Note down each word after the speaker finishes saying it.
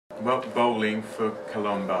Bowling for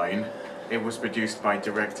Columbine. It was produced by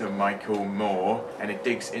director Michael Moore, and it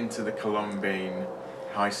digs into the Columbine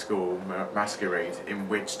High School masquerade, in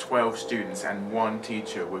which 12 students and one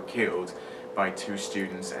teacher were killed by 2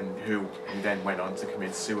 students and who then went on to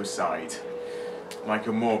commit suicide.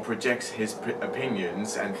 Michael Moore projects his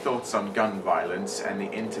opinions and thoughts on gun violence, and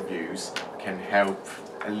the interviews can help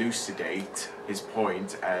elucidate his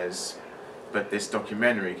point but this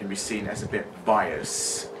documentary can be seen as a bit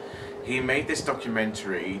biased. He made this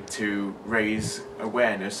documentary to raise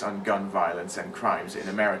awareness on gun violence and crimes in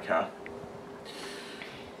America.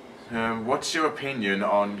 What's your opinion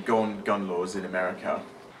on gun laws in America?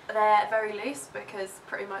 They're very loose because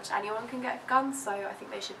pretty much anyone can get guns, so I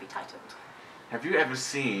think they should be tightened. Have you ever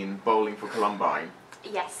seen Bowling for Columbine?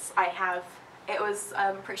 Yes, I have. It was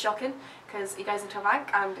pretty shocking because he goes into a bank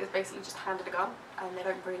and is basically just handed a gun and they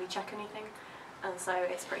don't really check anything, and so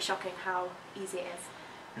it's pretty shocking how easy it is.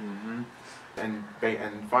 Mm-hmm.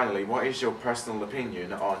 And finally, what is your personal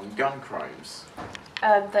opinion on gun crimes?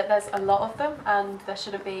 That there's a lot of them and there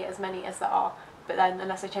shouldn't be as many as there are, but then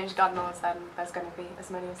unless they change gun laws then there's going to be as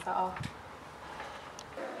many as there are.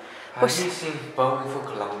 Have you seen Bowling for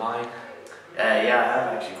Columbine? Yeah, I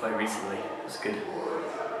have actually, quite recently. It was good.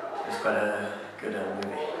 It was quite a good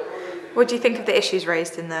movie. What do you think of the issues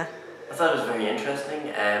raised in there? I thought it was very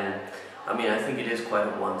interesting. I mean, I think it is quite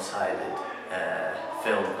a one-sided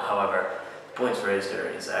film. However, the points raised there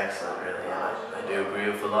is excellent, really, and I do agree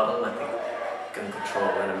with a lot of them. I think gun control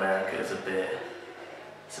in America is a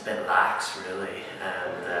bit lax, really,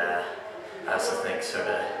 and I also think sort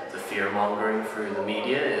of the fear-mongering through the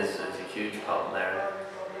media is a huge problem there.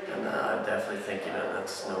 And I definitely think,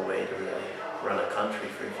 that's no way to really run a country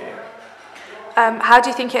through fear. How do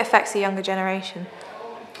you think it affects the younger generation?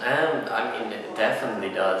 I mean, it definitely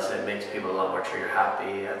does. It makes people a lot more trigger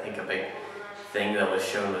happy. I think a big thing that was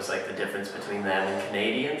shown was like the difference between them and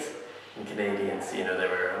Canadians. And Canadians, they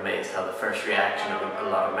were amazed how the first reaction of a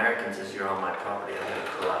lot of Americans is, "You're on my property, I'm going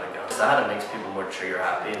to pull out a gun." It makes people more trigger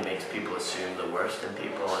happy and makes people assume the worst in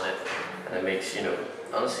people, and it makes,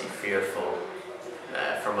 honestly fearful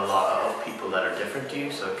from a lot of people that are different to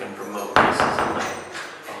you, so it can promote racism and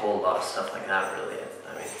a whole lot of stuff like that, really.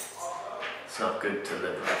 I mean, it's not good to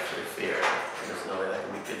live life through fear. There's no way that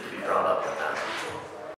can be good to be brought up with that.